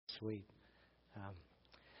sweet.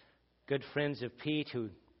 Good friends of Pete who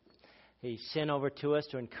he sent over to us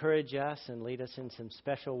to encourage us and lead us in some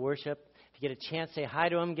special worship. If you get a chance, say hi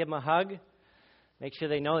to them, give them a hug. Make sure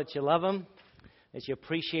they know that you love them, that you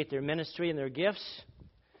appreciate their ministry and their gifts.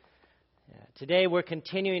 Today we're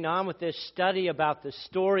continuing on with this study about the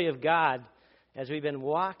story of God as we've been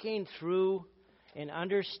walking through an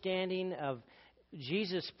understanding of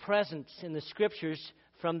Jesus' presence in the Scriptures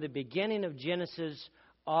from the beginning of Genesis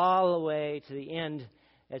all the way to the end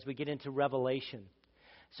as we get into Revelation.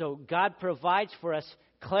 So God provides for us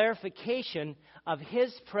clarification of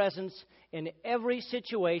His presence in every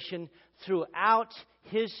situation throughout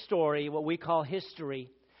His story, what we call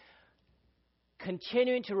history,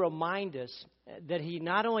 continuing to remind us that He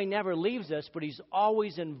not only never leaves us, but He's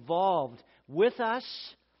always involved with us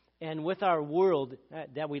and with our world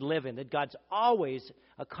that we live in, that God's always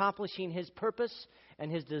accomplishing His purpose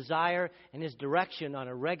and His desire and His direction on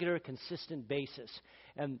a regular, consistent basis.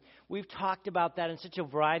 And we've talked about that in such a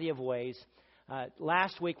variety of ways.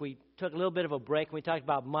 Last week we took a little bit of a break and we talked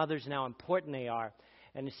about mothers and how important they are,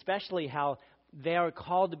 and especially how they are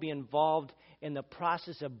called to be involved in the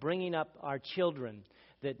process of bringing up our children,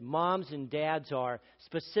 that moms and dads are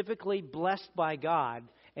specifically blessed by God,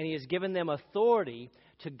 and He has given them authority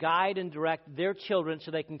to guide and direct their children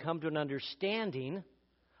so they can come to an understanding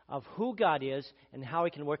of who God is and how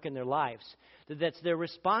He can work in their lives. That's their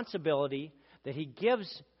responsibility that He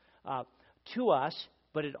gives to us,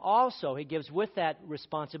 but it also, He gives with that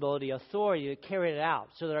responsibility authority to carry it out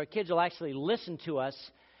so that our kids will actually listen to us.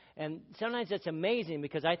 And sometimes that's amazing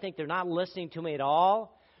because I think they're not listening to me at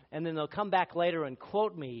all, and then they'll come back later and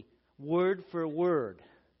quote me word for word.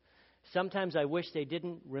 Sometimes I wish they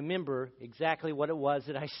didn't remember exactly what it was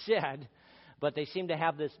that I said, but they seem to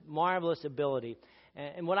have this marvelous ability.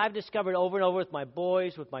 And what I've discovered over and over with my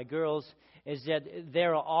boys, with my girls, is that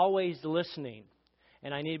they're always listening.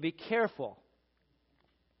 And I need to be careful.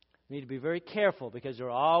 I need to be very careful because they're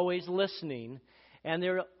always listening, and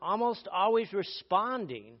they're almost always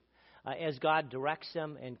responding as God directs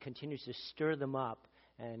them and continues to stir them up.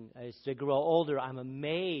 And as they grow older, I'm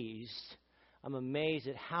amazed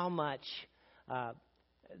at how much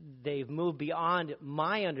they've moved beyond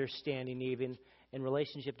my understanding even in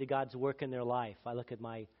relationship to God's work in their life. I look at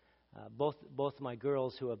my both my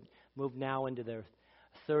girls who have moved now into their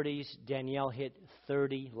 30s. Danielle hit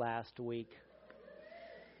 30 last week.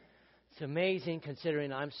 It's amazing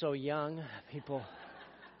considering I'm so young. People,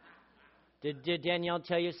 did Danielle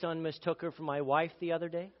tell you someone mistook her for my wife the other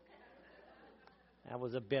day? That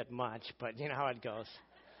was a bit much, but you know how it goes.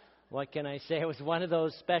 What can I say? It was one of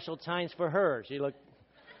those special times for her. She looked...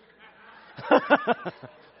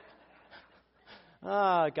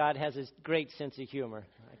 Oh, God has a great sense of humor.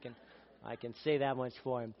 I can say that much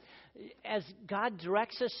for Him. As God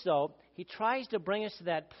directs us, though, He tries to bring us to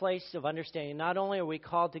that place of understanding. Not only are we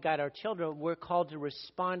called to guide our children, we're called to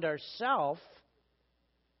respond ourselves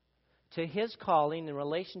to His calling in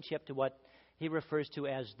relationship to what He refers to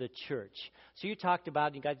as the church. So you talked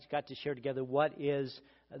about, you guys got to share together, what is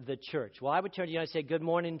the church? Well, I would turn to you and say, good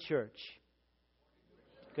morning, church.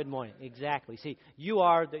 Good morning. Exactly. See, you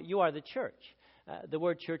are the church. The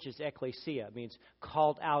word church is ecclesia. It means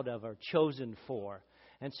called out of or chosen for.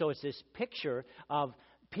 And so it's this picture of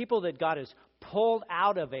people that God has pulled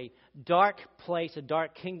out of a dark place, a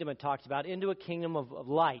dark kingdom it talks about, into a kingdom of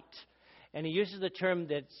light. And He uses the term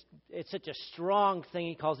it's such a strong thing,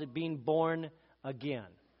 He calls it being born again.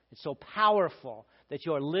 It's so powerful that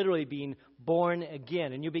you are literally being born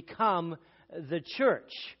again, and you become the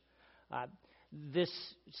church. This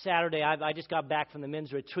Saturday, I just got back from the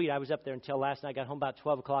men's retreat. I was up there until last night. I got home about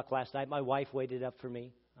 12 o'clock last night. My wife waited up for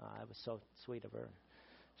me. It was so sweet of her.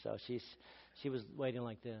 So she was waiting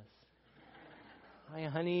like this. Hi,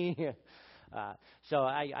 honey. So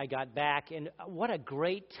I got back, and what a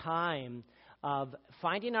great time of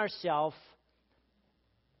finding ourselves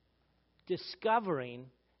discovering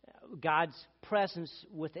God's presence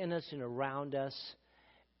within us and around us,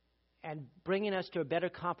 and bringing us to a better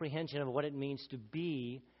comprehension of what it means to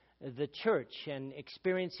be the church and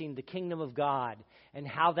experiencing the kingdom of God, and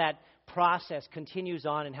how that process continues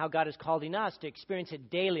on, and how God is calling us to experience it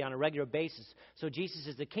daily on a regular basis. So Jesus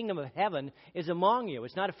says the kingdom of heaven is among you.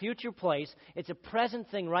 It's not a future place. It's a present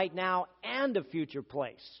thing right now and a future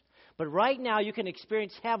place. But right now you can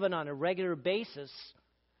experience heaven on a regular basis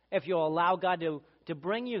if you'll allow God to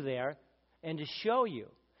bring you there and to show you.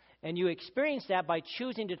 And you experience that by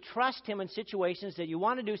choosing to trust Him in situations that you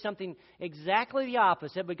want to do something exactly the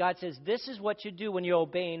opposite. But God says, this is what you do when you're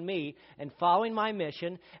obeying me and following my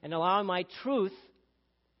mission and allowing my truth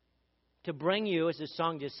to bring you, as the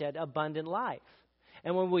song just said, abundant life.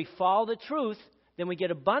 And when we follow the truth, then we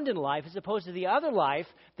get abundant life as opposed to the other life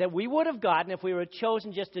that we would have gotten if we were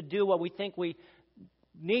chosen just to do what we think we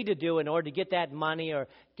need to do in order to get that money or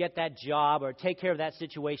get that job or take care of that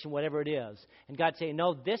situation, whatever it is. And God's saying,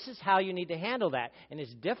 no, this is how you need to handle that. And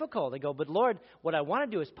it's difficult. They go, but Lord, what I want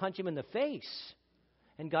to do is punch him in the face.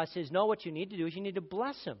 And God says, no, what you need to do is you need to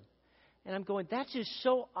bless him. And I'm going, that's just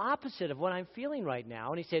so opposite of what I'm feeling right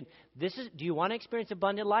now. And he said, do you want to experience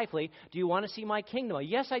abundant life, Lee? Do you want to see my kingdom?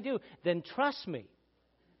 Yes, I do. Then trust me.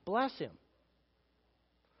 Bless him.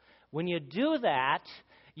 When you do that,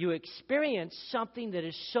 you experience something that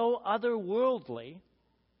is so otherworldly,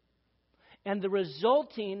 and the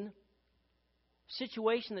resulting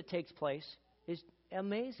situation that takes place is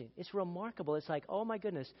amazing. It's remarkable. It's like, oh my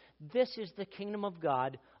goodness, this is the kingdom of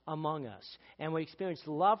God among us. And we experience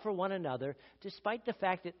love for one another, despite the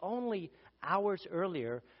fact that only hours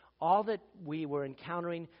earlier, all that we were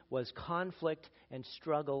encountering was conflict and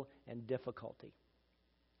struggle and difficulty.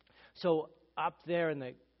 So up there in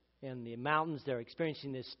the mountains, they're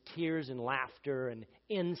experiencing this tears and laughter and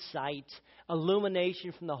insight,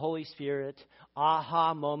 illumination from the Holy Spirit,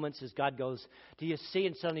 aha moments as God goes, do you see?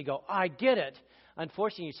 And suddenly you go, I get it.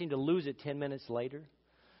 Unfortunately, you seem to lose it 10 minutes later.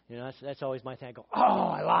 You know, that's always my thing. I go, oh,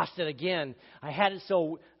 I lost it again. I had it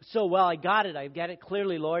so well. I got it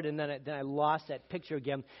clearly, Lord. And then I lost that picture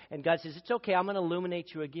again. And God says, it's okay. I'm going to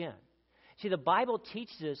illuminate you again. See, the Bible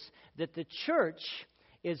teaches us that the church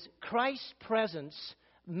is Christ's presence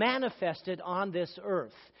manifested on this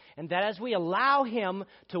earth. And that as we allow him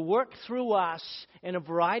to work through us in a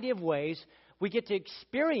variety of ways, we get to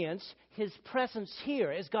experience his presence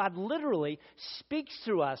here as God literally speaks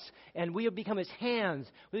through us, and we become his hands,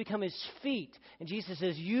 we become his feet. And Jesus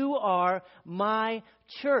says, you are my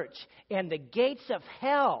church, and the gates of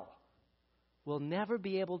hell will never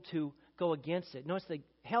be able to go against it. Notice that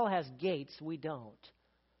hell has gates, we don't.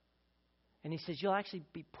 And he says, you'll actually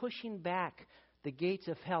be pushing back the gates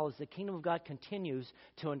of hell as the kingdom of God continues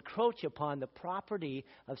to encroach upon the property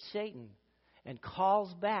of Satan and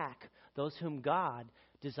calls back those whom God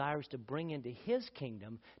desires to bring into his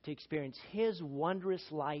kingdom to experience his wondrous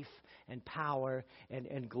life and power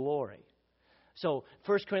and glory. So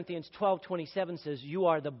 1 Corinthians 12:27 says, you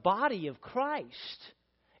are the body of Christ,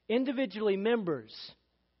 individually members.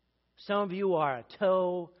 Some of you are a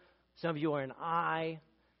toe, some of you are an eye,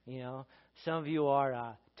 some of you are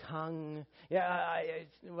a tongue. Yeah,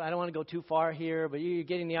 I don't want to go too far here, but you're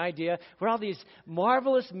getting the idea. We're all these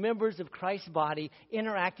marvelous members of Christ's body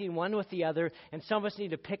interacting one with the other, and some of us need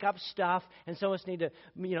to pick up stuff, and some of us need to,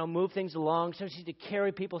 move things along. Some of us need to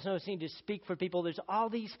carry people. Some of us need to speak for people. There's all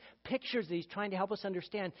these pictures that he's trying to help us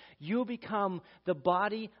understand. You become the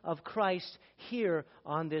body of Christ here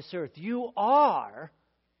on this earth. You are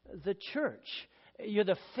the church. You're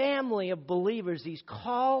the family of believers, these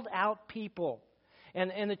called out people.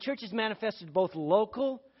 And the church is manifested both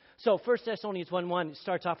local. So 1 Thessalonians 1:1, it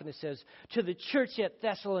starts off and it says, to the church at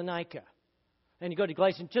Thessalonica. And you go to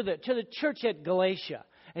Galatians, to the church at Galatia.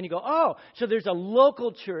 And you go, oh, so there's a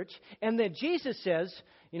local church. And then Jesus says,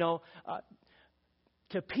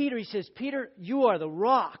 to Peter, he says, Peter, you are the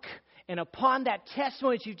rock. And upon that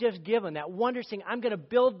testimony that you've just given, that wondrous thing, I'm going to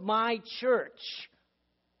build my church.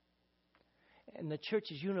 And the church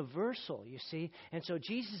is universal, you see. And so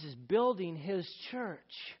Jesus is building his church.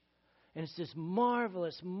 And it's this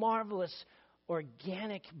marvelous, marvelous,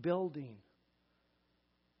 organic building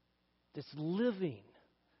that's living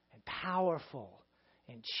and powerful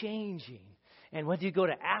and changing. And whether you go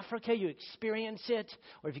to Africa, you experience it.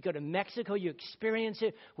 Or if you go to Mexico, you experience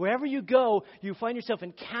it. Wherever you go, you find yourself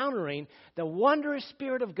encountering the wondrous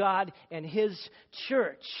Spirit of God and his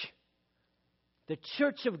church. The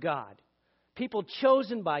church of God. People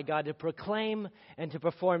chosen by God to proclaim and to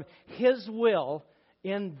perform his will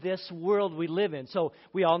in this world we live in. So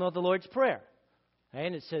we all know the Lord's Prayer. Right?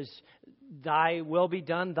 And it says, thy will be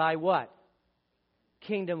done, thy what?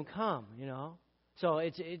 Kingdom come, So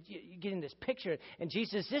you're getting this picture. And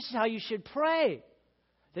Jesus says, this is how you should pray.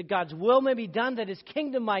 That God's will may be done, that his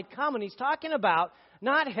kingdom might come. And he's talking about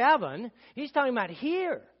not heaven. He's talking about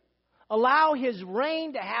here. Allow his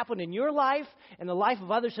reign to happen in your life and the life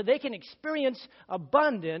of others so they can experience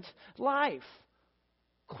abundant life.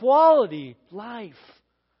 Quality life.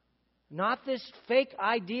 Not this fake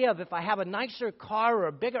idea of if I have a nicer car or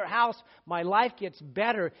a bigger house, my life gets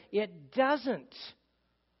better. It doesn't.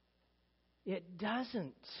 It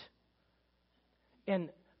doesn't. And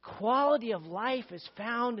quality of life is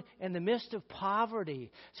found in the midst of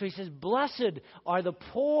poverty. So he says, blessed are the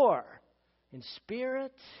poor in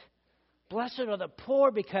spirit. Blessed are the poor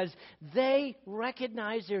because they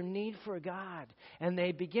recognize their need for God. And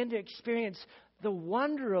they begin to experience the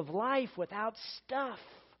wonder of life without stuff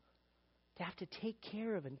to have to take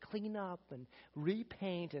care of and clean up and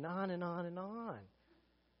repaint and on and on and on.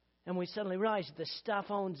 And we suddenly realize the stuff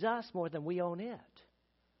owns us more than we own it.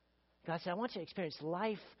 God said, I want you to experience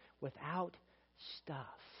life without stuff.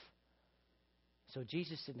 So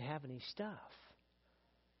Jesus didn't have any stuff,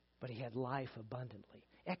 but he had life abundantly.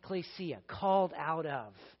 Ecclesia, called out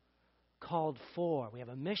of, called for. We have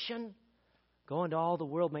a mission. Go into all the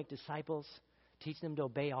world, make disciples, teach them to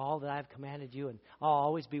obey all that I've commanded you, and I'll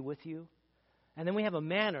always be with you. And then we have a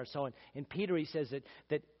manner. So in Peter he says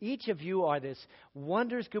that each of you are this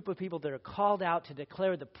wondrous group of people that are called out to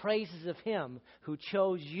declare the praises of him who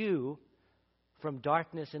chose you from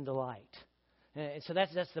darkness into light. And so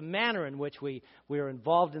that's the manner in which we are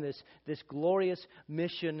involved in this glorious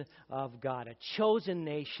mission of God, a chosen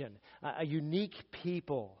nation, a unique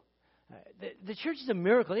people. The church is a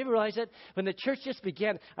miracle. You ever realize that? When the church just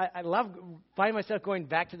began, I love finding myself going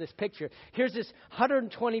back to this picture. Here's this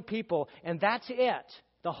 120 people, and that's it.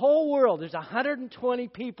 The whole world, there's 120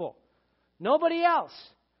 people. Nobody else.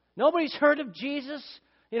 Nobody's heard of Jesus.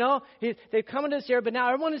 You know, they've come into this area, but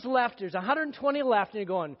now everyone is left. There's 120 left, and you're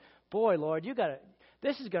going, boy, Lord,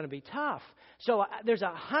 this is going to be tough. So there's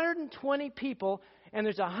 120 people, and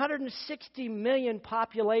there's 160 million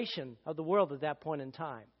population of the world at that point in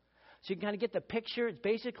time. So you can kind of get the picture. It's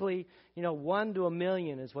basically, 1 to 1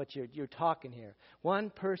 million is what you're talking here. One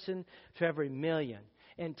person to every million.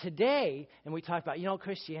 And today, and we talked about,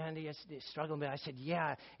 Christianity is struggling a bit. I said,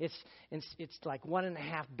 yeah, it's like 1.5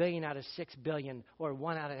 billion out of 6 billion, or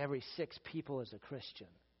 1 out of every 6 people is a Christian.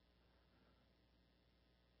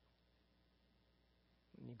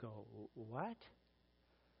 And you go, what?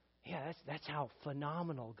 Yeah, that's how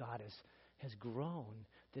phenomenal God has grown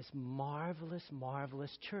this marvelous,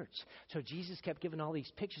 marvelous church. So Jesus kept giving all these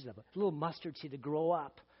pictures of a little mustard seed to grow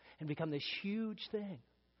up and become this huge thing.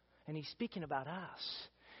 And he's speaking about us.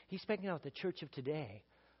 He's speaking about the church of today.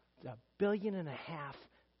 1.5 billion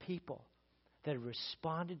people that have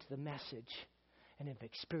responded to the message and have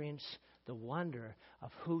experienced the wonder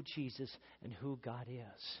of who Jesus and who God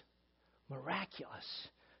is. Miraculous.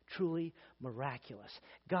 Truly miraculous.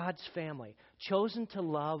 God's family, chosen to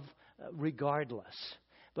love regardless.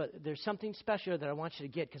 But there's something special that I want you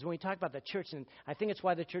to get, because when we talk about the church, and I think it's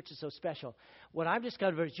why the church is so special, what I've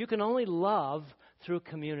discovered is you can only love through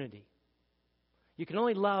community. You can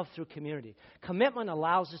only love through community. Commitment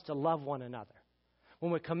allows us to love one another. When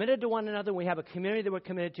we're committed to one another, we have a community that we're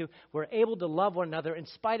committed to, we're able to love one another in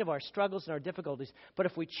spite of our struggles and our difficulties. But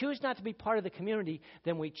if we choose not to be part of the community,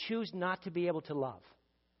 then we choose not to be able to love.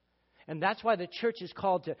 And that's why the church is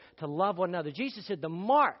called to love one another. Jesus said the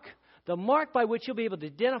mark by which you'll be able to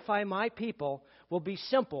identify my people will be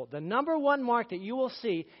simple. The number one mark that you will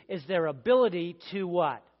see is their ability to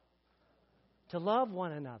what? To love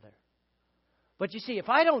one another. But you see, if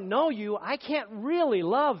I don't know you, I can't really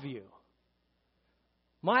love you.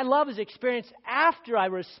 My love is experienced after I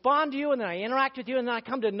respond to you, and then I interact with you, and then I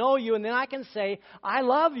come to know you, and then I can say, I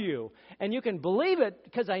love you. And you can believe it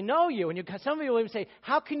because I know you. And some of you will even say,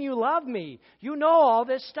 how can you love me? You know all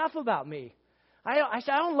this stuff about me. I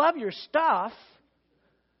say, I don't love your stuff.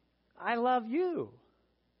 I love you.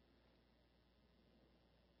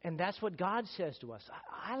 And that's what God says to us.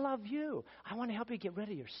 I love you. I want to help you get rid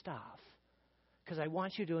of your stuff because I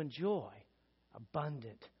want you to enjoy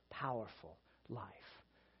abundant, powerful life.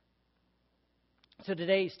 So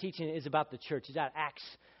today's teaching is about the church. It's out Acts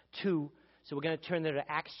 2. So we're going to turn there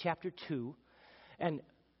to Acts chapter 2. And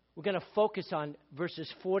we're going to focus on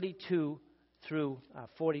verses 42 through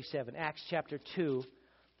 47. Acts chapter 2,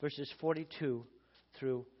 verses 42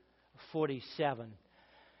 through 47.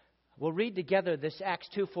 We'll read together this Acts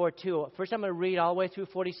 2:42. First I'm going to read all the way through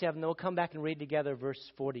 47. Then we'll come back and read together verse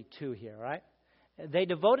 42 here, all right? They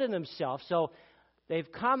devoted themselves. So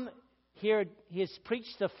they've come here. He has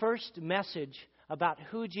preached the first message about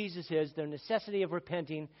who Jesus is, their necessity of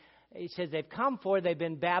repenting. He says they've come for, they've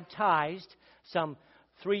been baptized, some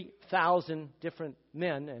 3,000 different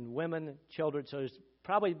men and women and children. So there's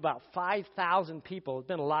probably about 5,000 people. There's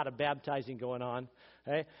been a lot of baptizing going on.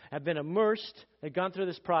 Okay? Have been immersed. They've gone through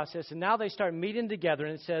this process. And now they start meeting together.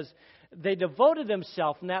 And it says they devoted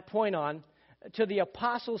themselves from that point on to the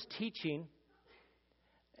apostles' teaching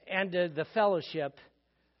and to the fellowship,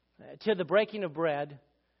 to the breaking of bread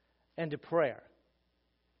and to prayer.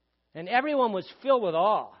 And everyone was filled with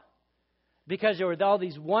awe, because there were all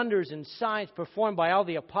these wonders and signs performed by all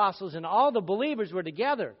the apostles, and all the believers were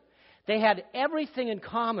together. They had everything in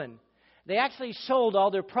common. They actually sold all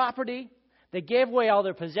their property. They gave away all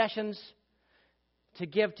their possessions to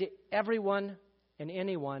give to everyone and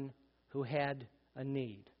anyone who had a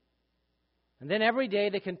need. And then every day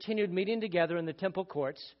they continued meeting together in the temple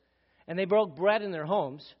courts, and they broke bread in their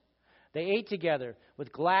homes. They ate together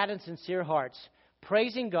with glad and sincere hearts,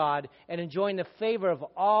 praising God and enjoying the favor of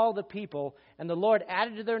all the people. And the Lord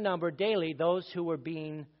added to their number daily those who were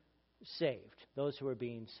being saved. Those who were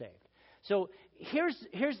being saved. So here's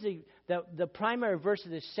the primary verse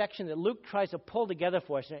of this section that Luke tries to pull together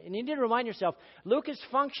for us. And you need to remind yourself, Luke is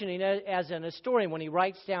functioning as an historian when he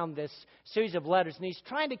writes down this series of letters. And he's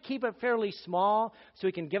trying to keep it fairly small so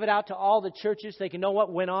he can give it out to all the churches so they can know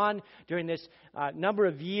what went on during this number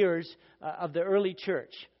of years of the early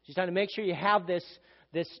church. He's trying to make sure you have this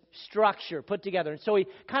structure put together. And so he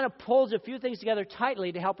kind of pulls a few things together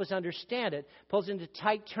tightly to help us understand it, pulls into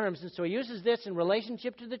tight terms. And so he uses this in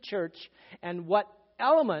relationship to the church and what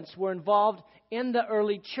elements were involved in the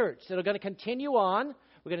early church that are going to continue on.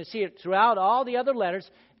 We're going to see it throughout all the other letters.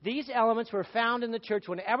 These elements were found in the church.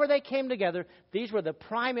 Whenever they came together, these were the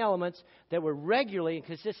prime elements that were regularly and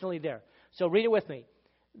consistently there. So read it with me.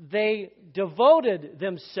 They devoted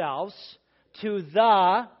themselves to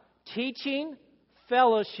the teaching,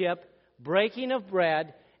 fellowship, breaking of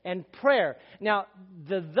bread, and prayer. Now,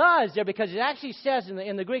 the is there because it actually says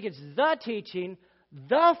in the Greek, it's the teaching,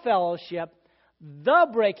 the fellowship, the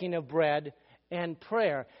breaking of bread, and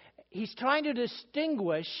prayer. He's trying to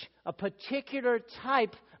distinguish a particular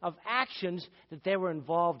type of actions that they were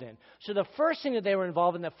involved in. So the first thing that they were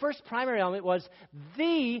involved in, the first primary element was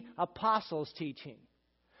the apostles' teaching.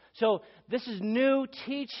 So this is new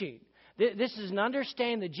teaching. This is an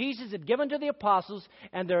understanding that Jesus had given to the apostles,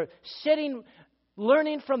 and they're sitting,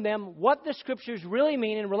 learning from them what the Scriptures really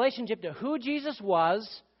mean in relationship to who Jesus was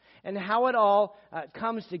and how it all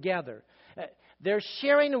comes together. They're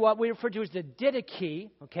sharing what we refer to as the didache,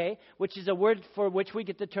 okay, which is a word for which we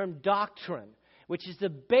get the term doctrine, which is the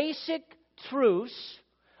basic truths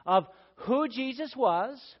of who Jesus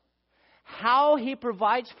was, how He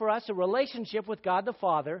provides for us a relationship with God the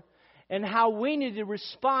Father, and how we need to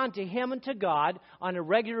respond to Him and to God on a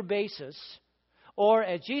regular basis. Or,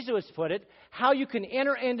 as Jesus put it, how you can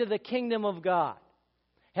enter into the kingdom of God.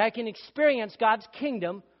 How you can experience God's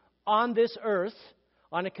kingdom on this earth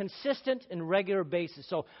on a consistent and regular basis.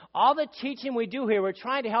 So all the teaching we do here, we're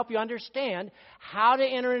trying to help you understand how to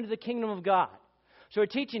enter into the kingdom of God. So we're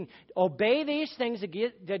teaching, obey these things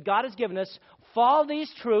that God has given us, follow these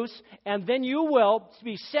truths, and then you will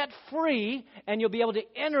be set free and you'll be able to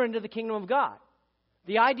enter into the kingdom of God.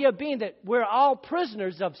 The idea being that we're all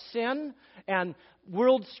prisoners of sin and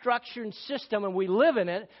world structure and system, and we live in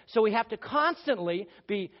it, so we have to constantly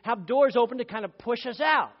have doors open to kind of push us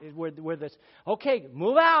out. We're this, okay,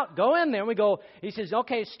 move out, go in there. And we go, he says,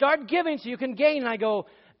 okay, start giving so you can gain. And I go,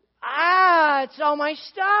 it's all my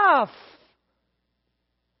stuff.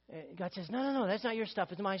 And God says, no, that's not your stuff,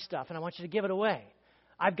 it's my stuff, and I want you to give it away.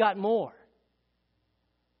 I've got more.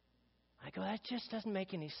 I go, that just doesn't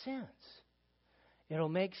make any sense. It'll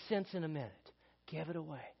make sense in a minute. Give it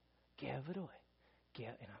away. Give it away. And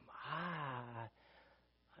I'm,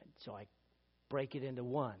 so I break it into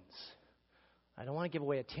ones. I don't want to give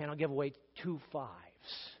away a 10. I'll give away 2 5s.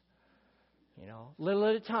 You know, little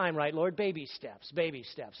at a time, right, Lord? Baby steps.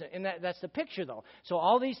 And that's the picture, though. So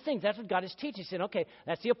all these things, that's what God is teaching. He said, okay,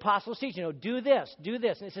 that's the apostles' teaching. You know, do this.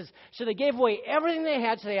 And it says, so they gave away everything they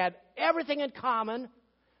had, so they had everything in common.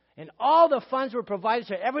 And all the funds were provided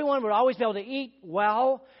so everyone would always be able to eat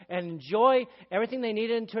well and enjoy everything they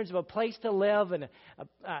needed in terms of a place to live and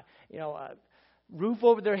a roof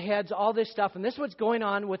over their heads, all this stuff. And this is what's going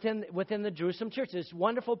on within the Jerusalem church. This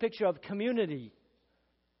wonderful picture of community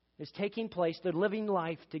is taking place. They're living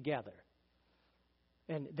life together.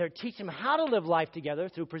 And they're teaching them how to live life together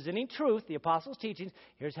through presenting truth, the apostles' teachings.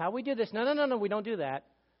 Here's how we do this. No, we don't do that.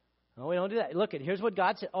 No, we don't do that. Look, here's what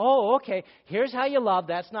God said. Oh, okay. Here's how you love.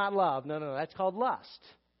 That's not love. No. That's called lust.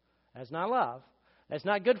 That's not love. That's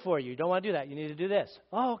not good for you. You don't want to do that. You need to do this.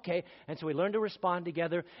 Oh, okay. And so we learn to respond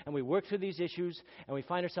together, and we work through these issues, and we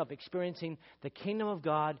find ourselves experiencing the kingdom of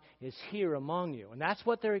God is here among you. And that's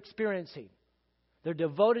what they're experiencing. They're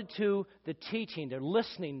devoted to the teaching. They're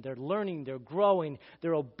listening. They're learning. They're growing.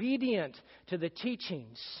 They're obedient to the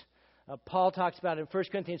teachings. Paul talks about it in 1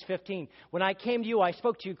 Corinthians 15. When I came to you, I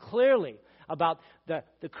spoke to you clearly about the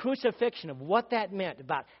crucifixion, of what that meant,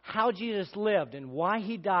 about how Jesus lived and why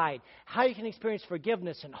He died, how you can experience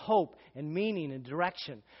forgiveness and hope and meaning and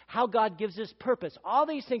direction, how God gives us purpose. All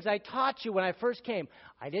these things I taught you when I first came.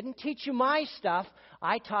 I didn't teach you my stuff.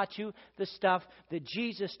 I taught you the stuff that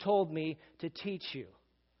Jesus told me to teach you.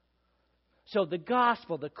 So the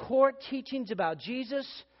gospel, the core teachings about Jesus,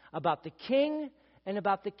 about the King, and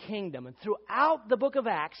about the kingdom. And throughout the book of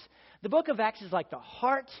Acts is like the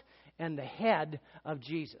heart and the head of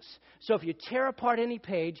Jesus. So if you tear apart any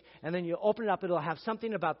page and then you open it up, it'll have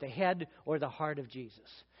something about the head or the heart of Jesus.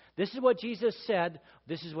 This is what Jesus said.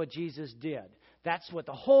 This is what Jesus did. That's what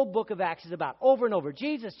the whole book of Acts is about, over and over.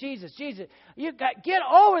 Jesus, Jesus, Jesus. Get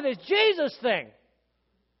over this Jesus thing.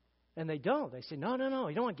 And they don't. They say, no.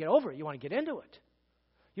 You don't want to get over it. You want to get into it.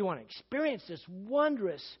 You want to experience this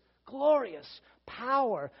wondrous, glorious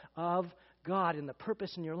power of God and the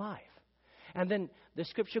purpose in your life. And then the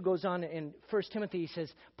scripture goes on in 1 Timothy. He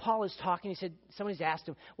says, Paul is talking. He said, somebody's asked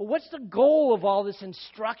him, well, what's the goal of all this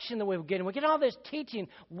instruction that we're getting? We're getting all this teaching.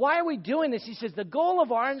 Why are we doing this? He says, the goal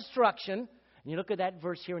of our instruction, and you look at that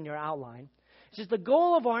verse here in your outline. He says, the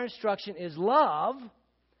goal of our instruction is love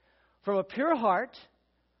from a pure heart,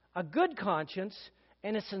 a good conscience,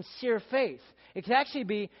 and a sincere faith. It could actually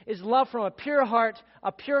be, is love from a pure heart,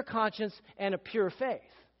 a pure conscience, and a pure faith.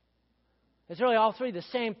 It's really all three the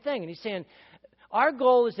same thing. And he's saying, our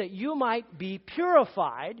goal is that you might be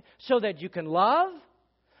purified so that you can love,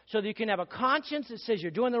 so that you can have a conscience that says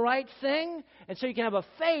you're doing the right thing, and so you can have a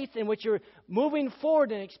faith in which you're moving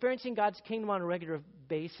forward and experiencing God's kingdom on a regular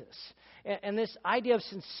basis. And this idea of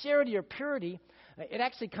sincerity or purity, it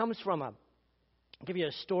actually comes from I'll give you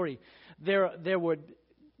a story. There would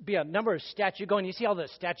be a number of statues going. You see all the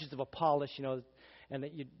statues of Apollos, and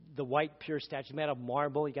the white pure statues made of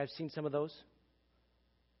marble. You guys seen some of those?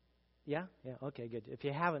 Yeah? Yeah, okay, good. If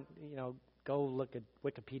you haven't, go look at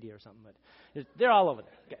Wikipedia or something. But they're all over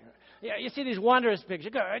there. Okay. Yeah, you see these wondrous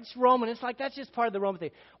pictures. It's Roman. It's like that's just part of the Roman thing.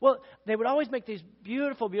 Well, they would always make these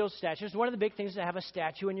beautiful, beautiful statues. One of the big things is to have a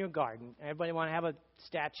statue in your garden. Everybody want to have a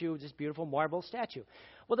statue, this beautiful marble statue.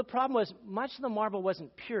 Well, the problem was much of the marble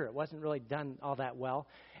wasn't pure. It wasn't really done all that well.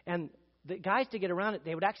 And the guys, to get around it,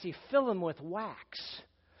 they would actually fill them with wax.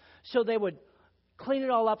 So they would clean it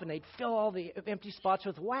all up, and they'd fill all the empty spots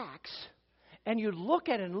with wax. And you'd look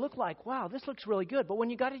at it and look like, wow, this looks really good. But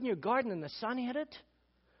when you got it in your garden and the sun hit it,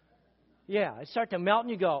 yeah, it started to melt,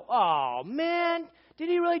 and you go, oh, man, did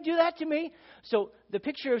he really do that to me? So the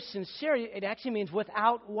picture of sincerity, it actually means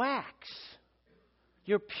without wax.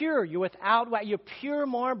 You're pure. You're without wax. You're pure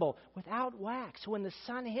marble without wax. So when the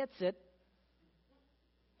sun hits it,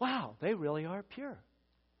 wow, they really are pure.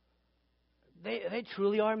 They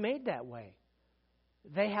truly are made that way.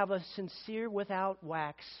 They have a sincere, without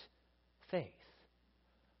wax faith.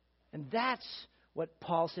 And that's what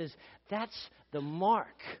Paul says. That's the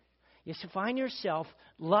mark. You find yourself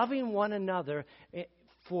loving one another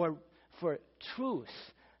for truth,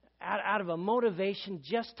 out of a motivation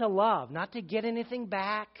just to love, not to get anything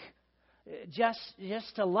back,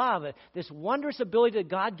 just to love. This wondrous ability that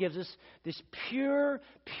God gives us, this pure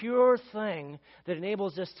thing that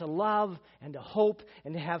enables us to love and to hope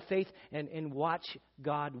and to have faith and watch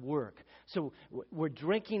God work. So we're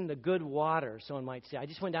drinking the good water, someone might say. I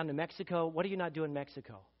just went down to Mexico. What do you not do in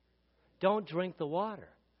Mexico? Don't drink the water.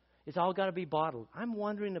 It's all got to be bottled. I'm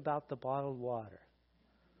wondering about the bottled water.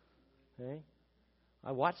 Okay?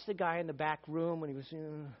 I watched the guy in the back room when he was...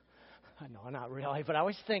 no, not really, but I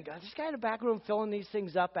always think, this guy in the back room filling these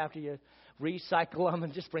things up after you recycle them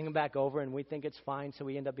and just bring them back over, and we think it's fine, so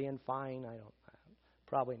we end up being fine.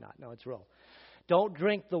 Probably not. No, it's real. Don't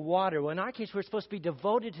drink the water. Well, in our case, we're supposed to be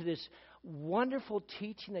devoted to this wonderful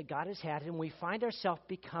teaching that God has had, and we find ourselves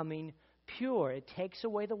becoming pure. It takes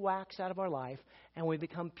away the wax out of our life, and we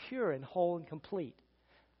become pure and whole and complete.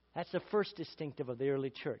 That's the first distinctive of the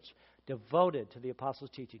early church, devoted to the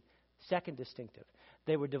apostles' teaching. Second distinctive,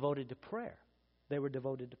 they were devoted to prayer. They were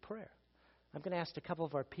devoted to prayer. I'm going to ask a couple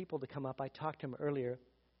of our people to come up. I talked to them earlier,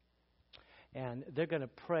 and they're going to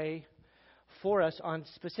pray for us on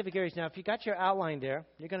specific areas. Now, if you got your outline there,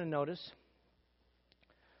 you're going to notice.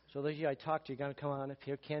 So those of you I talked to, you're going to come on up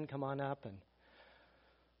here. Ken, come on up, and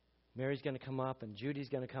Mary's going to come up, and Judy's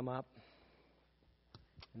going to come up.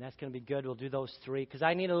 And that's going to be good. We'll do those three, because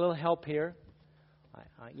I need a little help here.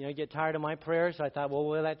 You get tired of my prayers, so I thought, well,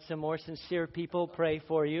 we'll let some more sincere people pray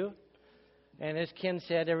for you. And as Ken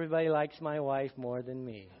said, everybody likes my wife more than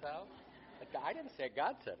me. Well, I didn't say it.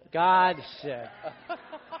 God said it. God said.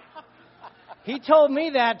 He told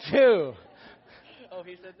me that too. Oh,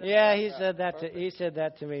 he said that? Yeah, he said that. He said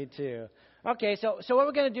that to me too. Okay, so what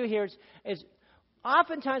we're going to do here is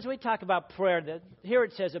oftentimes we talk about prayer. Here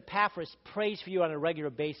it says Epaphras prays for you on a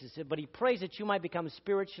regular basis, but he prays that you might become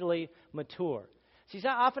spiritually mature. See,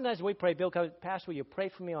 oftentimes we pray, Bill, Pastor, will you pray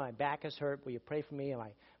for me? My back is hurt. Will you pray for me?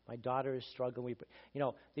 My daughter is struggling.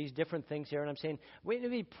 These different things here. And I'm saying we need to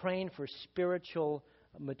be praying for spiritual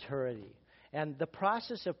maturity. And the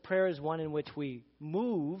process of prayer is one in which we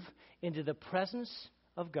move into the presence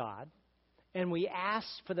of God And we ask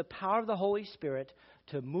for the power of the Holy Spirit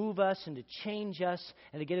to move us and to change us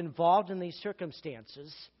and to get involved in these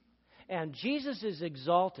circumstances. And Jesus is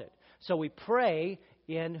exalted. So we pray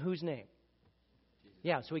in whose name?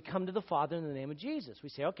 Yeah, so we come to the Father in the name of Jesus. We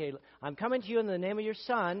say, okay, I'm coming to you in the name of your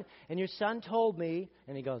Son, and your Son told me.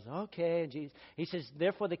 And he goes, okay. And he says,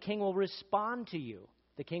 therefore the King will respond to you.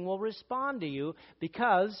 The King will respond to you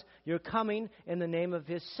because you're coming in the name of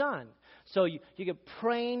his Son. So you get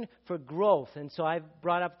praying for growth. And so I've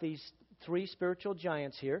brought up these 3 spiritual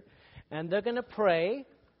giants here, and they're going to pray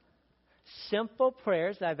simple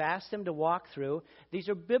prayers that I've asked them to walk through. These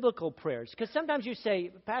are biblical prayers. Because sometimes you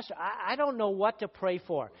say, Pastor, I don't know what to pray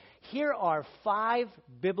for. Here are 5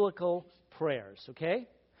 biblical prayers, okay?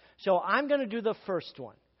 So I'm going to do the first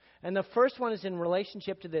one. And the first one is in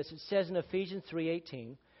relationship to this. It says in Ephesians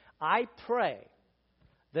 3:18, I pray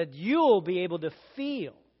that you'll be able to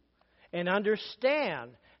feel and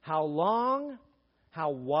understand how long,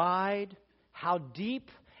 how wide, how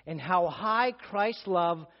deep, and how high Christ's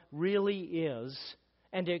love really is,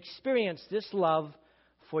 and to experience this love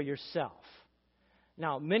for yourself.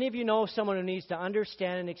 Now, many of you know someone who needs to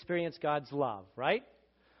understand and experience God's love, right?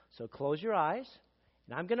 So close your eyes,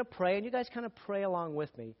 and I'm going to pray, and you guys kind of pray along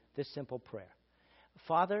with me this simple prayer.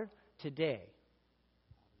 Father, today,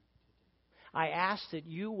 I ask that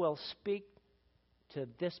you will speak to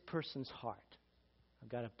this person's heart. I've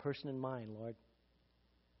got a person in mind, Lord.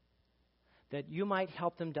 That you might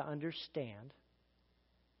help them to understand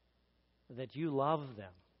that you love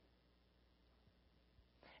them.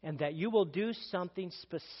 And that you will do something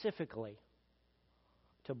specifically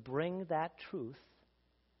to bring that truth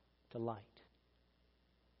to light.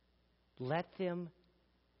 Let them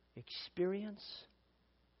experience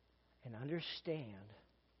and understand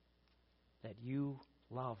that you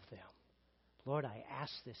love them. Lord, I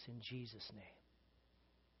ask this in Jesus' name.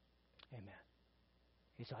 Amen.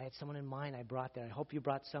 Okay, so I had someone in mind I brought there. I hope you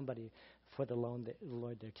brought somebody for the Lord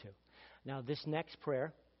there too. Now, this next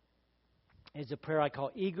prayer is a prayer I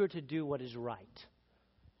call eager to do what is right.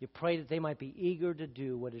 You pray that they might be eager to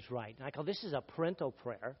do what is right. And I call this is a parental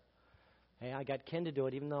prayer. Hey, I got Ken to do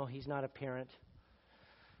it, even though he's not a parent.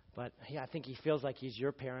 But yeah, I think he feels like he's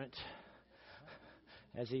your parent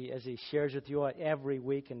as he shares with you every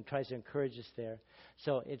week and tries to encourage us there.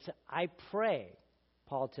 So it's, I pray,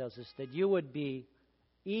 Paul tells us, that you would be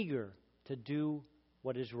eager to do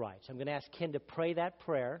what is right. So I'm going to ask Ken to pray that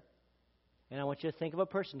prayer. And I want you to think of a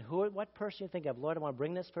person. What person you think of? Lord, I want to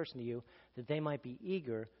bring this person to you that they might be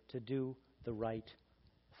eager to do the right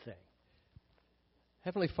thing.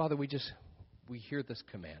 Heavenly Father, we hear this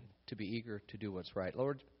command to be eager to do what's right.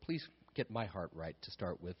 Lord, please get my heart right to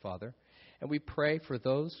start with, Father. And we pray for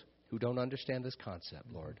those who don't understand this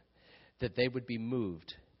concept, Lord, that they would be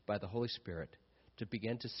moved by the Holy Spirit to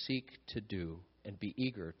begin to seek to do and be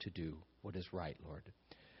eager to do what is right, Lord.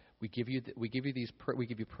 We give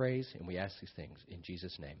you praise, and we ask these things in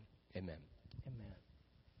Jesus' name. Amen. Amen.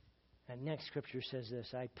 And next scripture says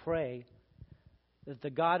this: I pray that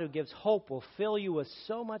the God who gives hope will fill you with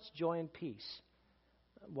so much joy and peace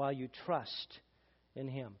while you trust in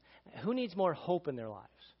Him. Who needs more hope in their lives?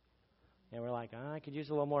 And we're like, I could use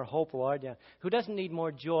a little more hope, Lord. Yeah. Who doesn't need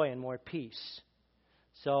more joy and more peace?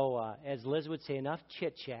 So, as Liz would say, enough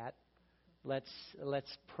chit-chat.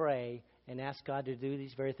 Let's pray and ask God to do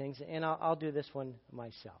these very things. And I'll do this one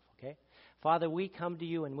myself, okay? Father, we come to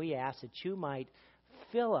you and we ask that you might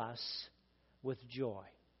fill us with joy,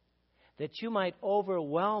 that you might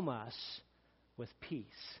overwhelm us with peace,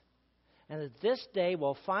 and that this day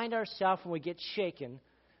we'll find ourselves, when we get shaken,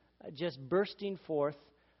 just bursting forth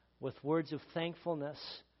with words of thankfulness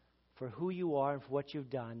for who you are and for what you've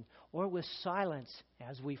done, or with silence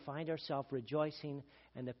as we find ourselves rejoicing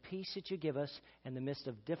in the peace that you give us in the midst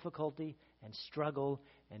of difficulty and struggle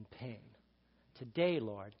and pain. Today,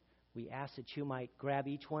 Lord, we ask that you might grab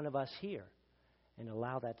each one of us here and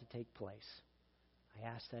allow that to take place. I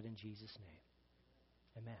ask that in Jesus'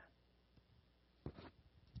 name. Amen.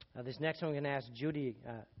 Now, this next one I'm going to ask Judy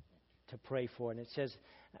to pray for, and it says,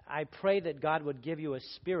 I pray that God would give you a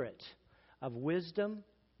spirit of wisdom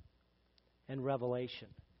and revelation.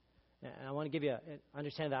 And I want to give you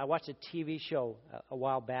understand that I watched a TV show a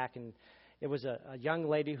while back, and it was a young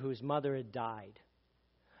lady whose mother had died.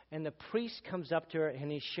 And the priest comes up to her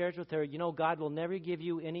and he shares with her, God will never give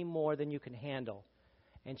you any more than you can handle.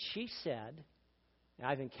 And she said, and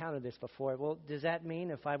I've encountered this before, well, does that mean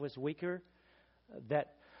if I was weaker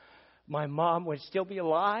that my mom would still be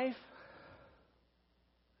alive?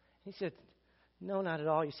 He said, no, not at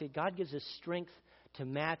all. You see, God gives us strength to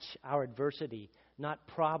match our adversity, not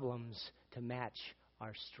problems to match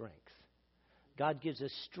our strength. God gives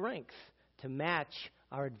us strength to match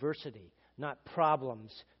our adversity, not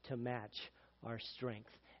problems to match our strength.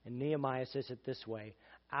 And Nehemiah says it this way: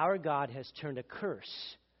 our God has turned a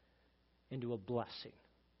curse into a blessing.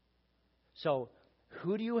 So,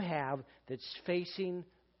 who do you have that's facing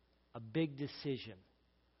a big decision?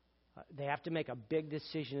 They have to make a big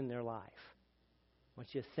decision in their life. I want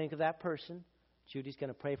you to think of that person. Judy's going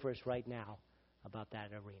to pray for us right now about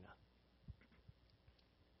that arena.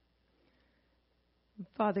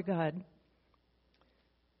 Father God,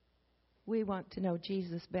 we want to know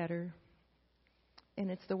Jesus better, and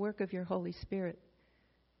it's the work of your Holy Spirit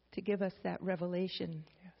to give us that revelation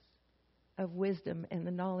of wisdom and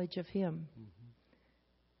the knowledge of Him.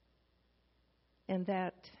 And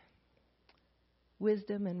that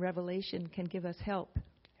wisdom and revelation can give us help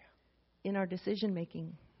in our decision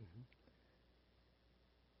making.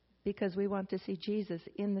 Because we want to see Jesus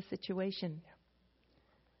in the situation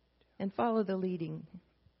and follow the leading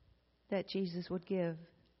that Jesus would give.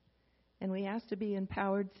 And we ask to be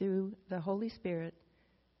empowered through the Holy Spirit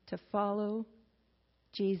to follow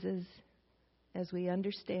Jesus as we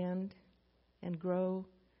understand and grow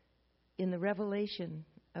in the revelation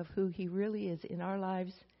of who He really is in our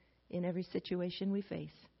lives, in every situation we face.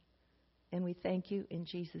 And we thank you in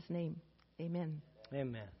Jesus' name. Amen.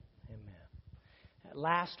 Amen. Amen.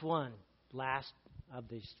 Last of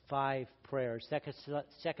these 5 prayers,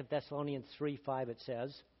 2 Thessalonians 3:5, it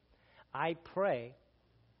says, I pray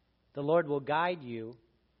the Lord will guide you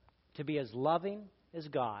to be as loving as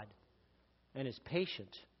God and as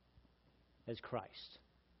patient as Christ.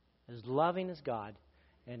 As loving as God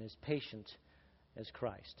and as patient as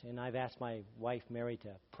Christ. And I've asked my wife, Mary, to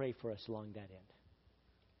pray for us along that end.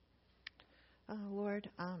 Lord,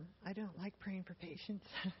 I don't like praying for patience.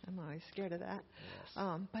 I'm always scared of that.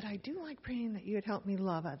 Yes. But I do like praying that you would help me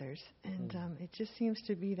love others. And it just seems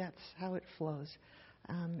to be that's how it flows.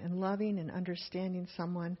 And loving and understanding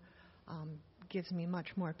someone gives me much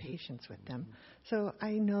more patience with them. So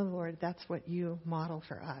I know, Lord, that's what you model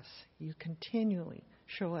for us. You continually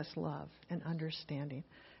show us love and understanding.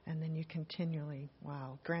 And then you continually,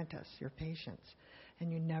 grant us your patience.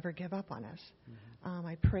 And you never give up on us.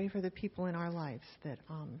 I pray for the people in our lives that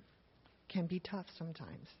can be tough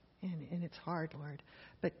sometimes. And it's hard, Lord.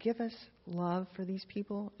 But give us love for these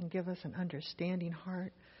people and give us an understanding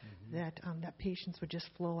heart that that patience would just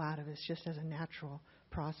flow out of us just as a natural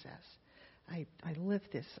process. I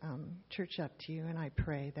lift this church up to you, and I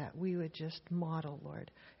pray that we would just model, Lord,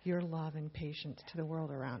 your love and patience to the world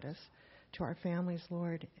around us, to our families,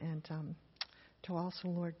 Lord, and to also,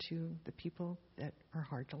 Lord, to the people that are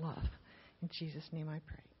hard to love. In Jesus' name I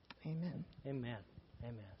pray. Amen. Amen.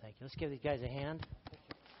 Amen. Thank you. Let's give these guys a hand.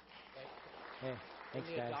 Hey, thanks,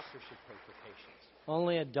 Only guys. a doctor should pray for patience.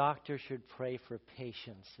 Only a doctor should pray for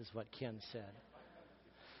patience, is what Ken said.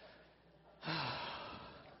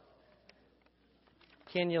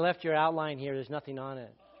 Ken, you left your outline here. There's nothing on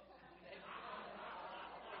it.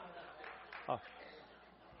 Oh.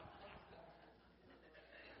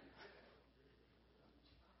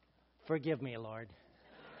 Forgive me, Lord.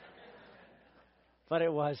 But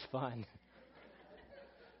it was fun.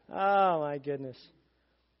 Oh, my goodness.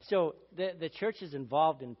 So the church is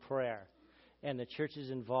involved in prayer, and the church is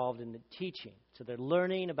involved in the teaching. So they're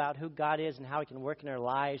learning about who God is and how He can work in their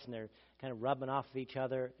lives, and they're kind of rubbing off of each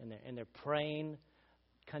other, and they're praying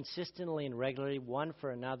consistently and regularly, one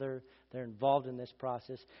for another. They're involved in this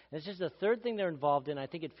process. And it's just the third thing they're involved in. I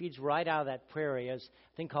think it feeds right out of that prayer area, is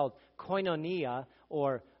a thing called koinonia,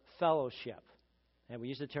 or fellowship. And we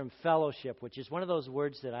use the term fellowship, which is one of those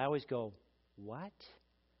words that I always go, what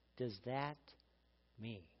does that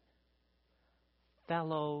mean?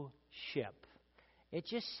 Fellowship. It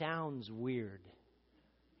just sounds weird.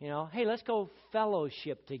 You know, hey, let's go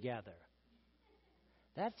fellowship together.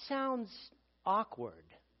 That sounds awkward,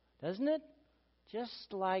 doesn't it?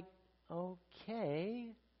 Just like,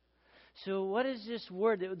 okay. So what is this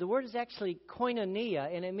word? The word is actually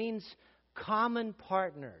koinonia, and it means common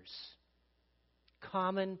partners.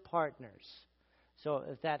 Common partners. So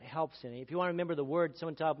if that helps any. If you want to remember the word,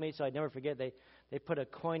 someone taught me so I'd never forget, they put a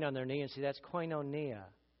coin on their knee and say, that's koinonia.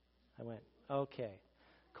 I went, okay.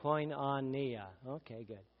 Koinonia. Okay,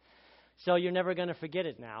 good. So you're never going to forget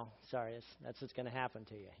it now. Sorry, that's what's going to happen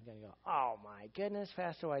to you. You're going to go, oh my goodness,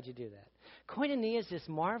 Pastor, why'd you do that? Koinonia is this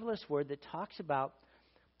marvelous word that talks about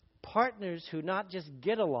partners who not just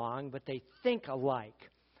get along, but they think alike.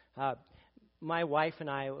 My wife and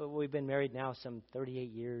I, we've been married now some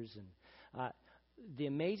 38 years, and the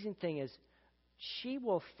amazing thing is she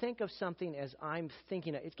will think of something as I'm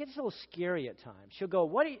thinking. It gets a little scary at times. She'll go,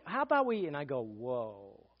 how about we? And I go,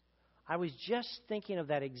 whoa. I was just thinking of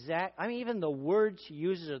that exact, even the words he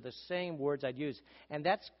uses are the same words I'd use. And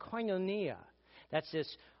that's koinonia. That's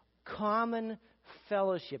this common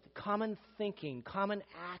fellowship, common thinking, common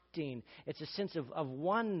acting. It's a sense of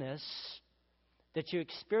oneness that you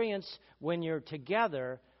experience when you're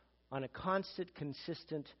together on a constant,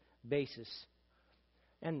 consistent basis.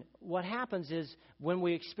 And what happens is when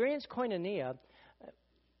we experience koinonia,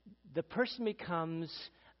 the person becomes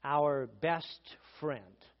our best friend.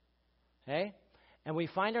 Okay? And we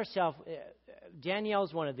find ourselves,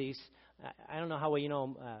 Danielle's one of these. I don't know how well you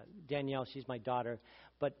know Danielle, she's my daughter.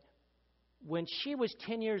 But when she was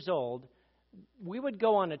 10 years old, we would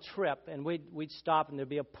go on a trip and we'd stop and there'd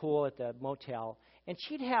be a pool at the motel. And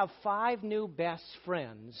she'd have 5 new best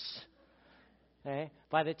friends. Okay?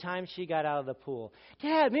 By the time she got out of the pool,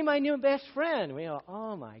 Dad, meet my new best friend. We go,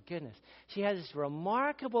 oh my goodness. She has this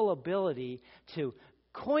remarkable ability to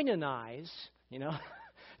koinonize,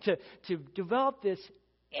 to develop this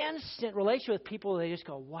instant relationship with people. They just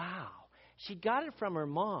go, wow. She got it from her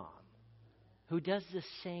mom, who does the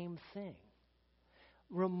same thing.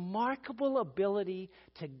 Remarkable ability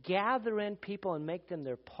to gather in people and make them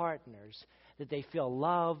their partners, that they feel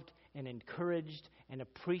loved and encouraged and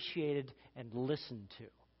appreciated and listened to.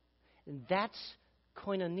 And that's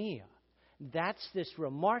koinonia. That's this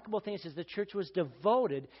remarkable thing. It says the church was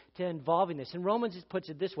devoted to involving this. In Romans, it puts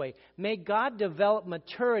it this way: may God develop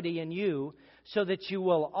maturity in you so that you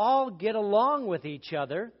will all get along with each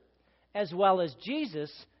other as well as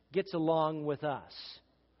Jesus gets along with us.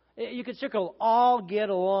 You could circle all get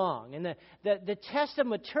along. And the test of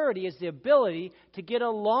maturity is the ability to get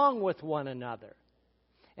along with one another.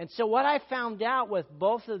 And so what I found out with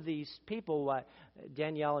both of these people,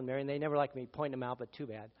 Danielle and Mary, and they never like me pointing them out, but too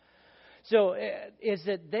bad. So, is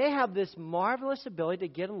that they have this marvelous ability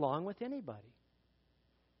to get along with anybody.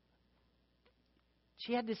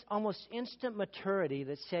 She had this almost instant maturity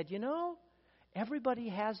that said, everybody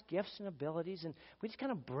has gifts and abilities, and we just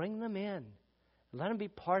kind of bring them in. Let them be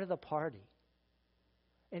part of the party.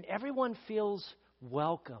 And everyone feels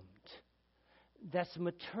welcomed. That's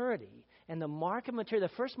maturity. And the mark of maturity,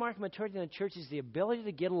 the first mark of maturity in the church is the ability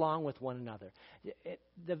to get along with one another.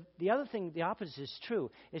 The other thing, the opposite is true,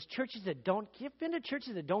 is churches that don't, you've been to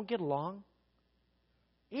churches that don't get along?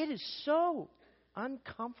 It is so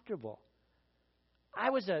uncomfortable.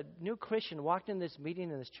 I was a new Christian, walked in this meeting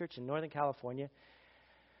in this church in Northern California,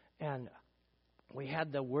 and we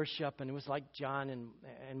had the worship, and it was like John and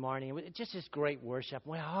Marnie. It was just this great worship.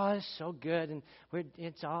 Well, it's so good, and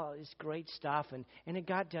it's great stuff. And it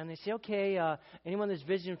got done. They say, okay, anyone that's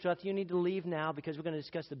visiting with us, you need to leave now because we're going to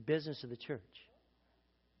discuss the business of the church.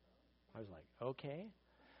 I was like, okay.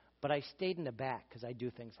 But I stayed in the back because I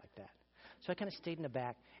do things like that. So I kind of stayed in the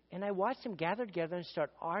back, and I watched them gather together and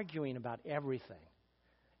start arguing about everything.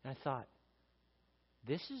 And I thought,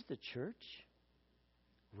 this is the church?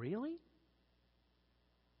 Really?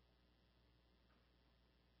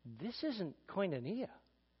 This isn't koinonia.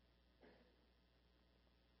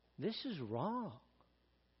 This is wrong.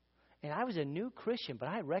 And I was a new Christian, but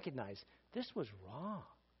I recognized this was wrong.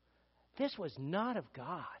 This was not of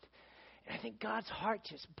God. And I think God's heart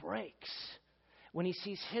just breaks when he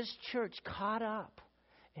sees his church caught up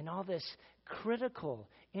in all this critical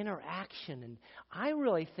interaction. And I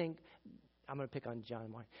really think, I'm going to pick on John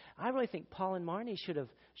and Marnie, I really think Paul and Marnie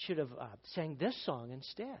should have sang this song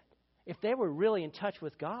instead. If they were really in touch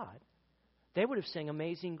with God, they would have sang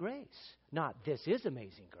Amazing Grace. Not This Is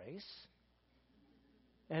Amazing Grace.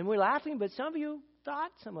 And we're laughing, but some of you thought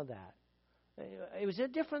some of that. It was a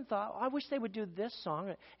different thought. I wish they would do this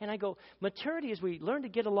song. And I go, maturity is we learn to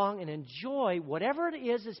get along and enjoy whatever it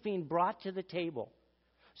is that's being brought to the table.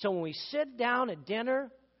 So when we sit down at dinner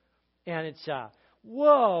and it's,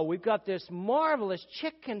 whoa, we've got this marvelous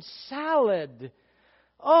chicken salad.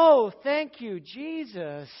 Oh, thank you,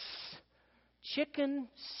 Jesus. Chicken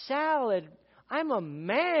salad. I'm a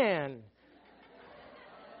man.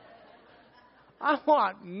 I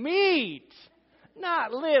want meat,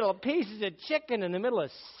 not little pieces of chicken in the middle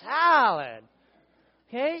of salad.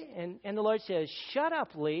 Okay? And the Lord says, shut up,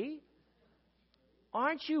 Lee.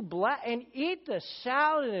 Aren't you blessed? And eat the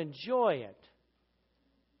salad and enjoy it.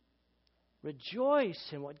 Rejoice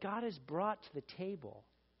in what God has brought to the table.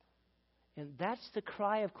 And that's the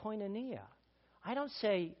cry of koinonia. I don't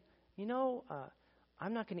say,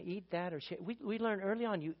 I'm not going to eat that. We learn early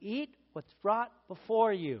on, you eat what's brought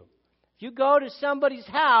before you. If you go to somebody's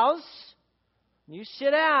house, and you sit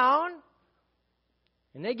down,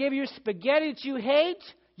 and they give you spaghetti that you hate,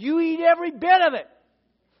 you eat every bit of it.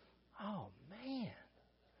 Oh, man.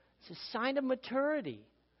 It's a sign of maturity.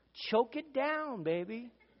 Choke it down,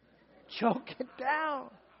 baby. Choke it down.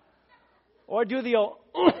 Or do the old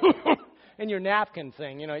in your napkin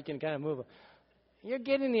thing. You can kind of move it. You're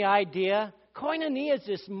getting the idea. Koinonia is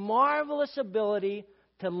this marvelous ability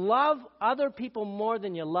to love other people more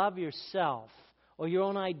than you love yourself or your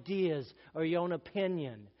own ideas or your own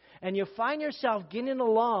opinion. And you find yourself getting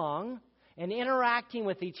along and interacting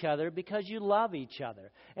with each other because you love each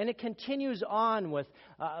other. And it continues on with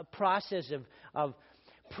a process of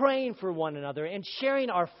praying for one another and sharing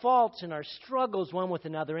our faults and our struggles one with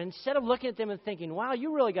another. And instead of looking at them and thinking, wow,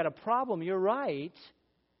 you really got a problem, you're right,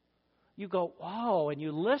 you go, oh, and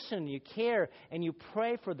you listen, you care, and you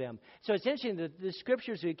pray for them. So it's interesting that the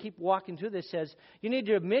scriptures, we keep walking through this, says you need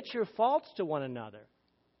to admit your faults to one another.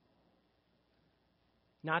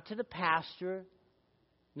 Not to the pastor,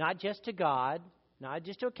 not just to God, not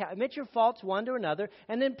just to account. Admit your faults one to another,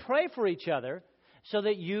 and then pray for each other so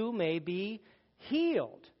that you may be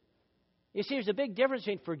healed. You see, there's a big difference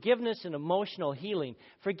between forgiveness and emotional healing.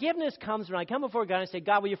 Forgiveness comes when I come before God and say,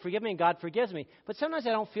 God, will you forgive me? And God forgives me. But sometimes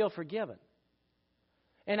I don't feel forgiven.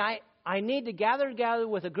 And I need to gather together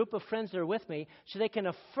with a group of friends that are with me so they can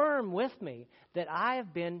affirm with me that I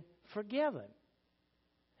have been forgiven.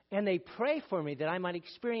 And they pray for me that I might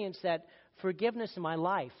experience that forgiveness in my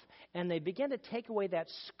life. And they begin to take away that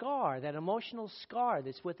scar, that emotional scar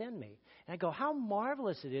that's within me. And I go, how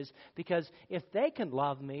marvelous it is, because if they can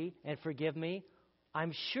love me and forgive me,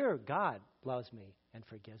 I'm sure God loves me and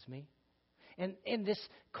forgives me. And this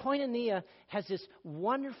koinonia has this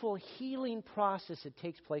wonderful healing process that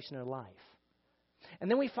takes place in our life. And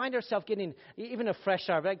then we find ourselves getting even a fresh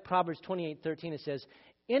start. Like Proverbs 28:13, it says,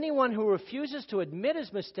 anyone who refuses to admit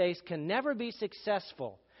his mistakes can never be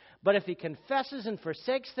successful. But if he confesses and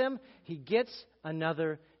forsakes them, he gets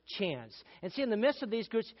another chance. And see, in the midst of these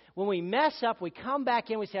groups, when we mess up, we come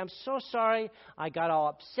back in, we say, I'm so sorry, I got all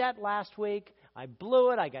upset last week, I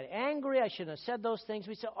blew it, I got angry, I shouldn't have said those things.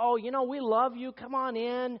 We say, oh, we love you, come on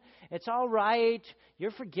in, it's all right,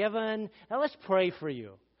 you're forgiven, now let's pray for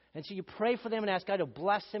you. And so you pray for them and ask God to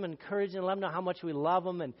bless them, encourage them, and let them know how much we love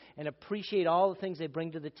them and appreciate all the things they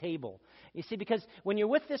bring to the table. You see, because when you're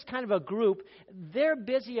with this kind of a group, they're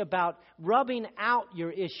busy about rubbing out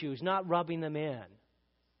your issues, not rubbing them in.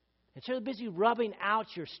 And so they're busy rubbing out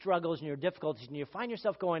your struggles and your difficulties, and you find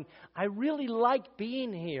yourself going, I really like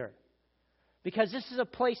being here. Because this is a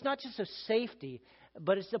place not just of safety,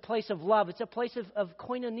 but it's a place of love. It's a place of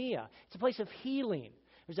koinonia. It's a place of healing.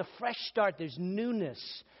 There's a fresh start. There's newness.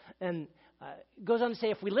 And it goes on to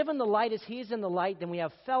say, if we live in the light as He is in the light, then we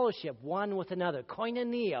have fellowship one with another.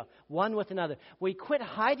 Koinonia, one with another. We quit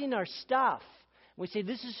hiding our stuff. We say,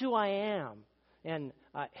 this is who I am. And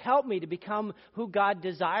help me to become who God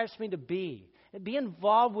desires me to be. And be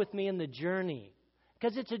involved with me in the journey.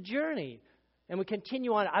 Because it's a journey. And we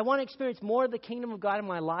continue on. I want to experience more of the kingdom of God in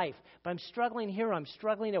my life. But I'm struggling here. I'm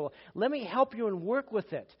struggling there. Well, let me help you and work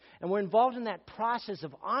with it. And we're involved in that process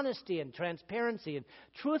of honesty and transparency and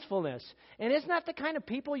truthfulness. And isn't that the kind of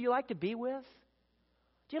people you like to be with?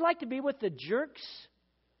 Do you like to be with the jerks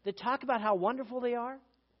that talk about how wonderful they are?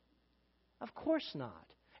 Of course not.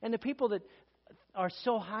 And the people that are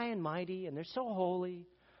so high and mighty and they're so holy.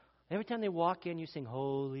 Every time they walk in, you sing,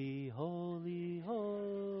 holy, holy,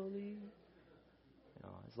 holy.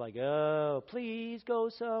 It's like, oh, please go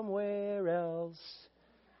somewhere else,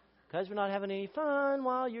 because we're not having any fun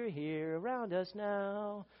while you're here around us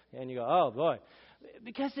now. And you go, oh, boy.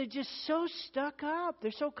 Because they're just so stuck up.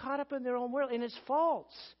 They're so caught up in their own world. And it's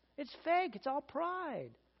false. It's fake. It's all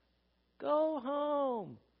pride. Go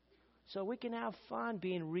home so we can have fun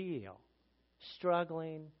being real,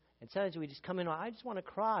 struggling. And sometimes we just come in, I just want to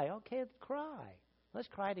cry. Okay, let's cry. Let's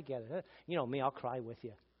cry together. You know me, I'll cry with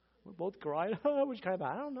you. We're both crying. What you cry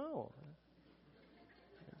about? I don't know.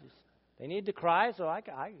 They needed to cry, so I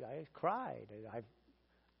cried.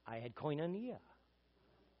 I had koinonia.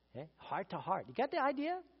 Okay? Heart to heart. You got the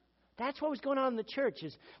idea? That's what was going on in the church.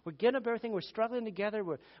 Is we're getting up everything. We're struggling together.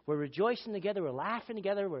 We're rejoicing together. We're laughing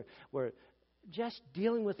together. We're just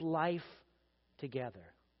dealing with life together.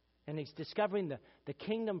 And he's discovering the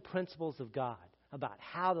kingdom principles of God about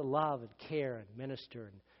how to love and care and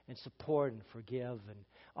minister and support and forgive and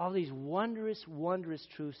all these wondrous, wondrous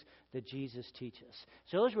truths that Jesus teaches.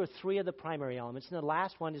 So those were three of the primary elements. And the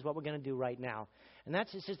last one is what we're going to do right now. And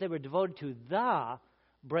that's, it says they were devoted to the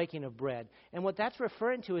breaking of bread. And what that's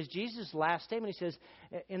referring to is Jesus' last statement. He says,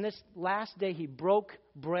 in this last day, he broke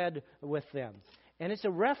bread with them. And it's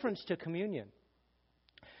a reference to communion.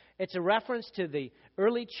 It's a reference to the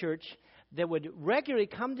early church that would regularly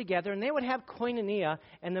come together, and they would have koinonia.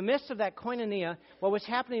 And in the midst of that koinonia, what was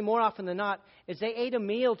happening more often than not is they ate a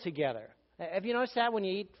meal together. Have you noticed that when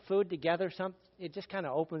you eat food together, it just kind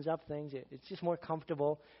of opens up things. It's just more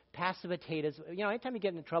comfortable. Pass the potatoes. Anytime you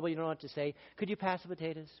get into trouble, you don't know what to say. Could you pass the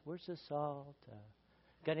potatoes? Where's the salt?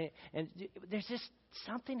 And there's just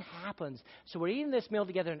something happens. So we're eating this meal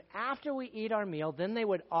together, and after we eat our meal, then they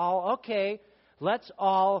would let's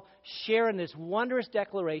all share in this wondrous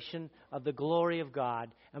declaration of the glory of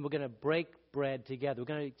God, and we're going to break bread together. We're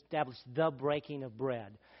going to establish the breaking of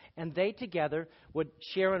bread. And they together would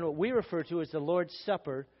share in what we refer to as the Lord's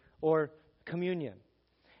Supper or communion.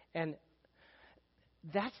 And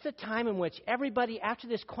that's the time in which everybody, after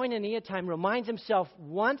this koinonia time, reminds himself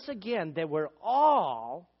once again that we're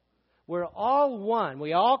all one.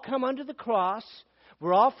 We all come under the cross.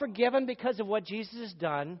 We're all forgiven because of what Jesus has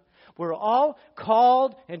done. We're all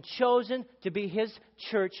called and chosen to be His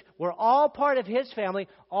church. We're all part of His family,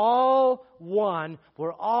 all one.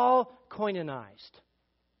 We're all koinonized.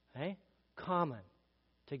 Okay? Common,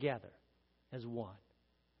 together, as one.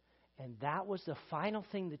 And that was the final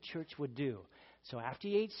thing the church would do. So after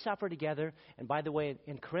you ate supper together, and by the way,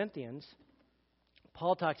 in Corinthians,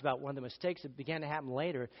 Paul talks about one of the mistakes that began to happen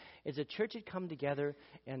later, is the church had come together,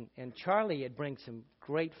 and Charlie had bring some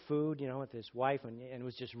great food, with his wife, and it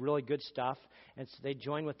was just really good stuff. And so they'd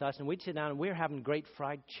join with us, and we'd sit down, and we were having great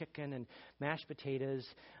fried chicken and mashed potatoes.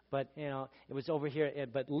 But, it was over here.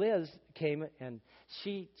 But Liz came, and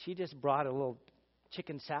she just brought a little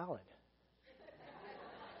chicken salad.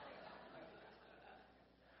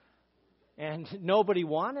 And nobody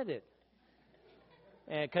wanted it.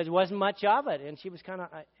 Because there wasn't much of it, and she was kind of.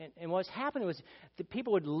 And what's happening was the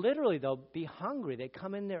people would literally, though, be hungry. They'd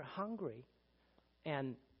come in there hungry,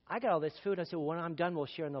 and I got all this food. I said, "Well, when I'm done, we'll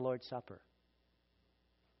share in the Lord's Supper."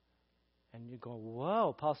 And you go,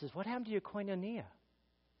 "Whoa!" Paul says, "What happened to your koinonia?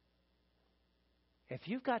 If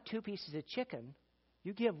you've got 2 pieces of chicken,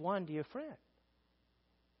 you give 1 to your friend,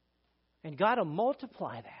 and God will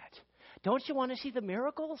multiply that. Don't you want to see the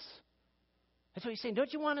miracles?" That's what he's saying.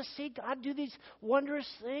 Don't you want to see God do these wondrous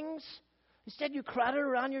things? Instead, you crowd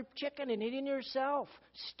around your chicken and eating yourself.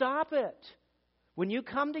 Stop it. When you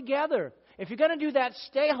come together, if you're going to do that,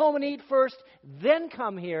 stay home and eat first, then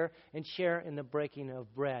come here and share in the breaking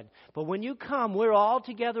of bread. But when you come, we're all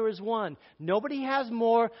together as one. Nobody has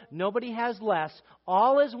more, nobody has less.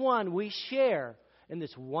 All as one, we share in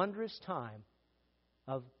this wondrous time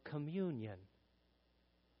of communion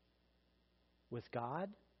with God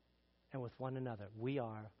and with one another. We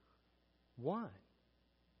are one.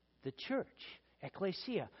 The church,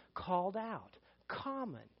 ecclesia, called out,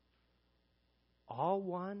 common. All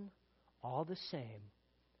one, all the same,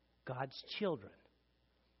 God's children.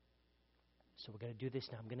 So we're going to do this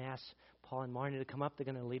now. I'm going to ask Paul and Marnie to come up. They're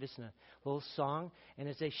going to lead us in a little song. And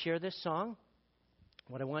as they share this song,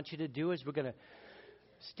 what I want you to do is we're going to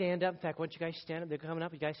stand up. In fact, once you guys stand up, they're coming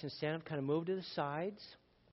up. You guys can stand up, kind of move to the sides.